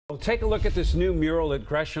Well, take a look at this new mural at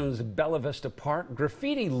Gresham's Bella Vista Park.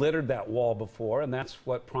 Graffiti littered that wall before, and that's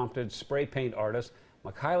what prompted spray paint artist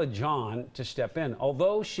Michaela John to step in.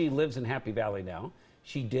 Although she lives in Happy Valley now,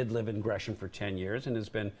 she did live in Gresham for 10 years and has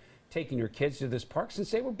been taking her kids to this park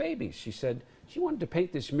since they were babies. She said she wanted to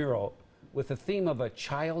paint this mural with the theme of a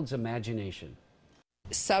child's imagination.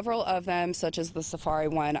 Several of them, such as the safari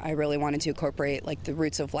one, I really wanted to incorporate like the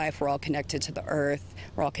roots of life. We're all connected to the earth.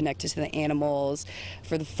 We're all connected to the animals.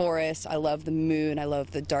 For the forest, I love the moon. I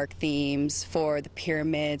love the dark themes. For the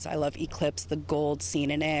pyramids, I love eclipse, the gold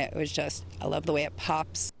scene in it. It was just, I love the way it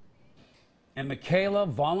pops. And Michaela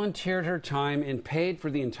volunteered her time and paid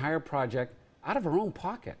for the entire project out of her own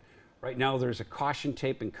pocket. Right now, there's a caution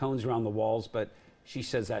tape and cones around the walls, but she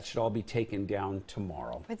says that should all be taken down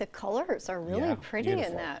tomorrow. Boy, the colors are really pretty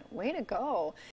in that. Way to go.